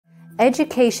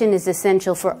Education is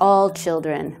essential for all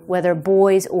children, whether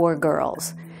boys or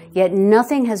girls. Yet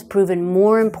nothing has proven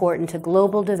more important to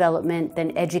global development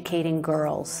than educating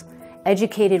girls.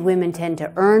 Educated women tend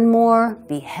to earn more,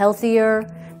 be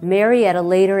healthier, marry at a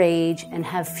later age, and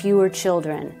have fewer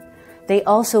children. They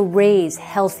also raise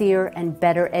healthier and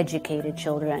better educated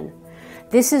children.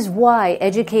 This is why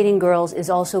educating girls is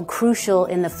also crucial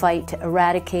in the fight to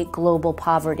eradicate global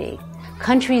poverty.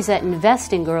 Countries that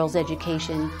invest in girls'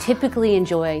 education typically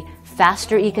enjoy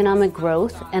faster economic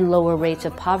growth and lower rates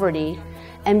of poverty,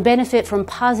 and benefit from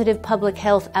positive public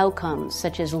health outcomes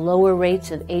such as lower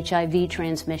rates of HIV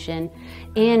transmission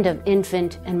and of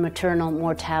infant and maternal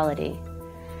mortality.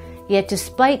 Yet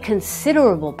despite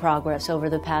considerable progress over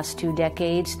the past 2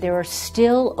 decades, there are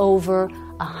still over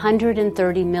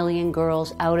 130 million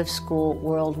girls out of school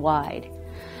worldwide.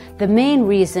 The main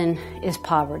reason is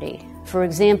poverty. For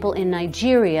example, in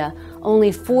Nigeria,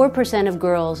 only 4% of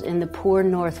girls in the poor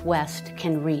Northwest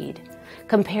can read,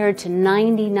 compared to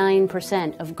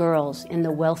 99% of girls in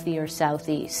the wealthier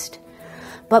Southeast.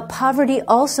 But poverty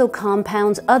also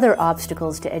compounds other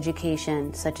obstacles to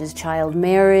education, such as child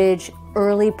marriage,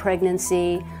 early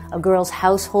pregnancy, a girl's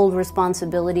household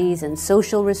responsibilities and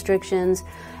social restrictions,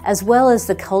 as well as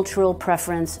the cultural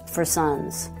preference for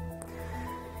sons.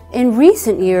 In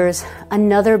recent years,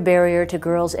 another barrier to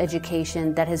girls'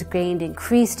 education that has gained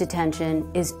increased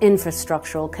attention is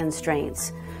infrastructural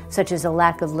constraints, such as a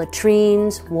lack of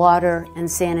latrines, water, and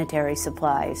sanitary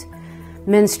supplies.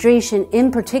 Menstruation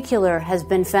in particular has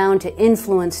been found to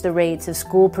influence the rates of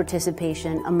school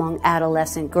participation among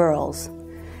adolescent girls.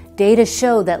 Data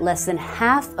show that less than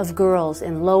half of girls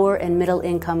in lower and middle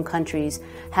income countries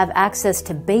have access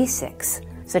to basics,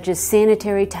 such as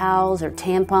sanitary towels or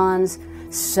tampons,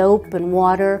 soap and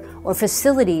water, or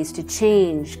facilities to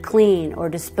change, clean, or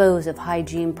dispose of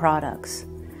hygiene products.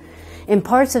 In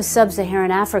parts of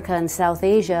sub-Saharan Africa and South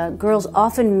Asia, girls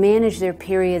often manage their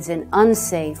periods in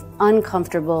unsafe,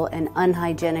 uncomfortable, and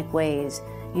unhygienic ways,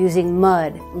 using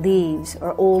mud, leaves,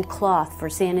 or old cloth for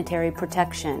sanitary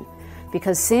protection,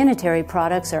 because sanitary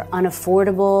products are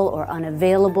unaffordable or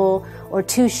unavailable or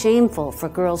too shameful for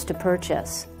girls to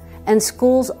purchase. And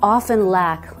schools often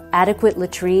lack adequate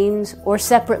latrines or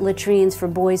separate latrines for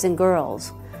boys and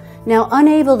girls. Now,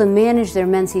 unable to manage their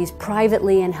menses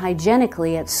privately and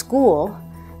hygienically at school,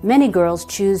 many girls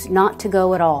choose not to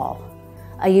go at all.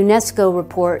 A UNESCO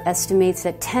report estimates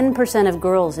that 10% of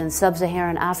girls in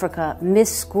sub-Saharan Africa miss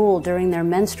school during their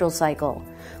menstrual cycle,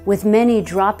 with many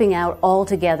dropping out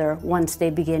altogether once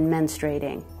they begin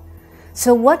menstruating.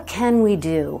 So what can we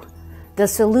do? The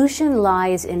solution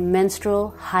lies in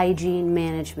menstrual hygiene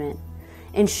management,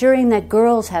 ensuring that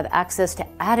girls have access to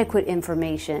adequate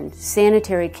information,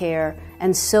 sanitary care,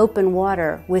 and soap and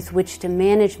water with which to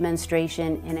manage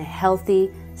menstruation in a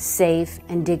healthy, safe,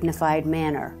 and dignified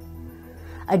manner.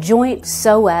 A joint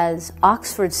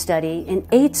SOAS-Oxford study in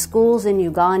 8 schools in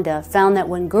Uganda found that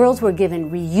when girls were given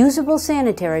reusable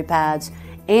sanitary pads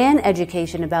and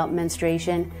education about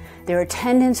menstruation, their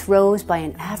attendance rose by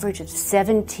an average of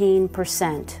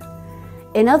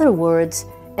 17%. In other words,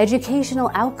 educational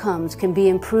outcomes can be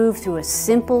improved through a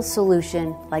simple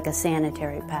solution like a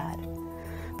sanitary pad.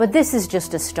 But this is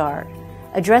just a start.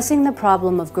 Addressing the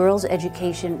problem of girls'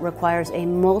 education requires a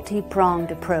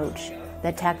multi-pronged approach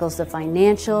that tackles the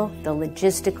financial, the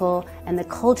logistical, and the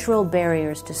cultural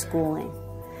barriers to schooling.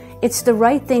 It's the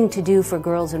right thing to do for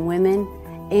girls and women,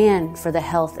 and for the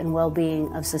health and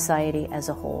well-being of society as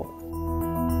a whole.